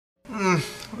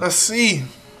Let's see.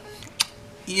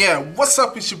 Yeah, what's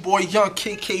up? It's your boy Young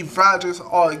KK Rogers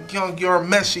or Young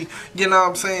Messi. You know what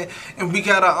I'm saying? And we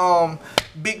got a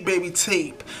big baby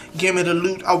tape. Gimme the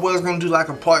loot. I was gonna do like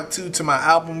a part 2 to my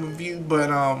album review, but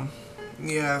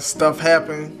yeah, stuff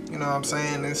happened. You know what I'm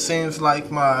saying? It seems like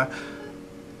my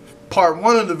part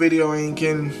 1 of the video ain't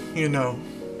getting, you know,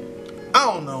 I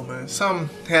don't know, man. Something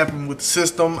happened with the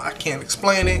system. I can't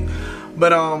explain it.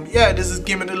 But yeah, this is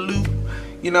Gimme the Loot.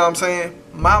 You know what I'm saying?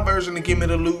 My version of Gimme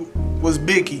the Loot was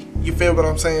Biggie. You feel what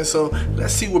I'm saying? So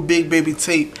let's see what Big Baby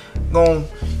Tape gon',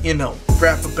 you know,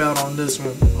 rap about on this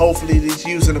one. Hopefully it's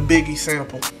using a Biggie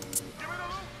sample.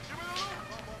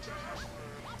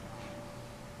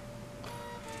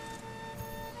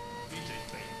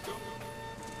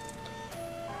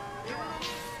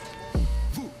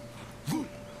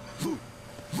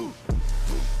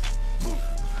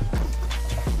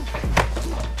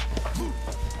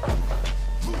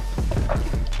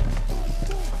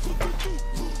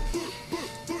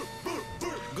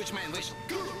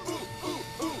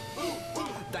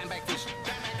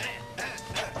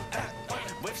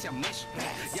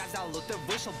 Я взял лут и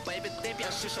вышел, бэйби, ты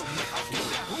пьяшишь.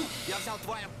 Я взял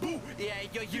твою бу, и я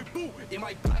ее ебу. И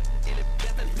мой брат, или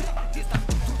это ты там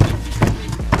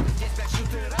здесь 5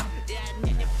 шутеров, и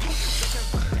они не будут.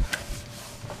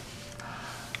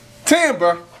 10,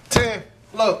 bro. 10.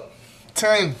 Look.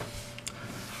 10.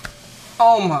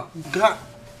 Oh my god.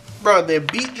 Bro,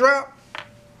 that beat drop?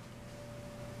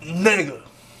 Nigga.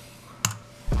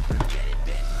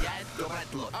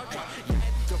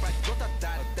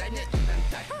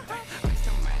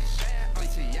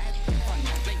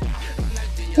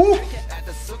 Woo.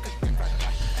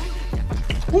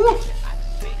 Woo.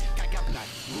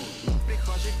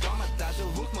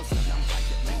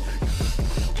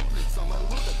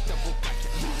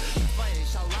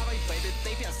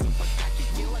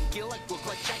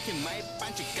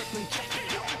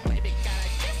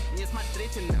 Не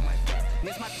смотрите на мой фейс,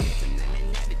 не смотрите на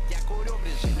меня, ведь я курю в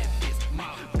режиме бис.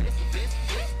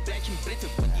 Прячем бритву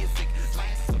под язык,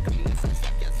 своя сука мне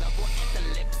сосет, я зову это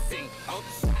липсинг.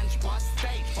 Санч, босс,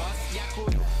 стейк, босс, я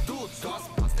курю, тут гос.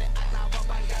 После одного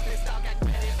банга ты стал как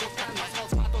передушка, нашел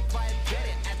спад у твоей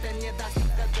двери, это не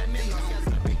доставка домино. Я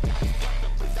забегаю в плату,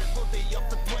 призовут и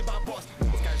ёпта твой бабос.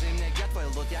 Скажи мне, где твой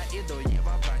лут, я иду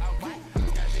его брать.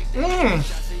 Скажи, где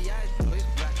сейчас и я иду их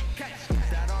брать.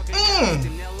 Дорога, ты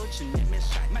мне лучше не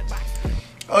мешай.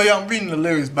 Oh yeah, I'm reading the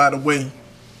lyrics, by the way.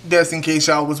 That's in case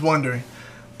y'all was wondering.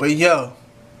 But yo,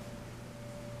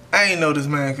 I ain't know this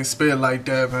man could spit like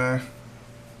that, man.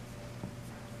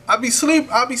 I be sleeping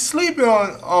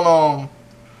on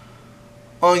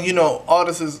you know,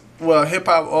 artists, well, hip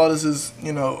hop artists,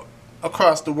 you know,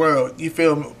 across the world. You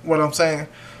feel what I'm saying?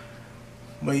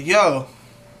 But yo,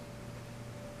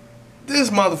 this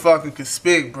motherfucker could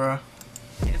spit, bruh.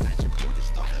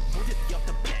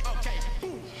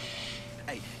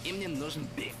 Им не нужен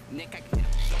биф, мне как нет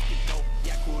жёсткий доп.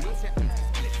 Я курю все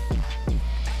антисплит.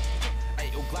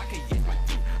 Эй, у Глака есть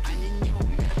мотив, они не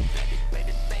умеют рэпить,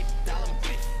 бэйби, тейп, дал им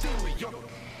бриф. Ты уёб.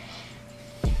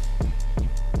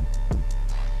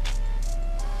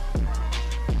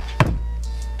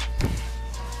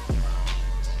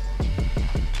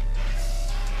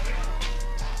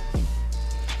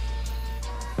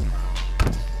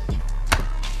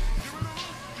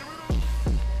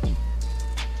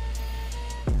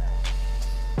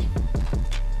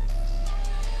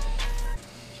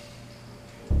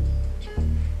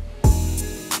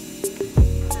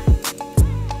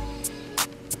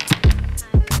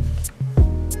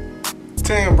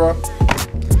 Bro,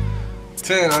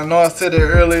 10. I know I said it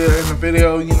earlier in the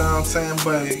video, you know what I'm saying,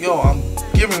 but yo, I'm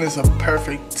giving this a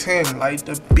perfect 10. Like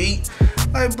the beat,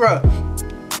 like bro,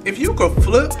 if you could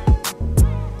flip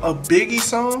a Biggie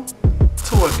song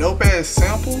to a dope ass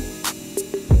sample,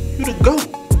 you the GOAT.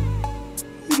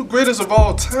 You the greatest of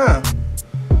all time.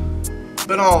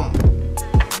 But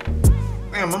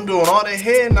damn, I'm doing all that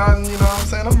head nodding, you know what I'm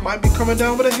saying? I might be coming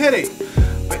down with a headache.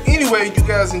 But anyway, you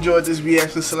guys enjoyed this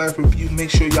reaction / review. Make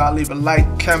sure y'all leave a like,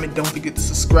 comment. Don't forget to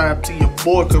subscribe to your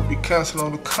boy, cause we constantly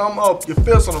on the come up. You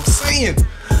feel what I'm saying?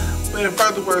 But in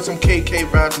further words, I'm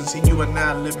KK Rogers, and you are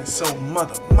now living so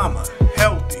mama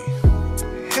healthy.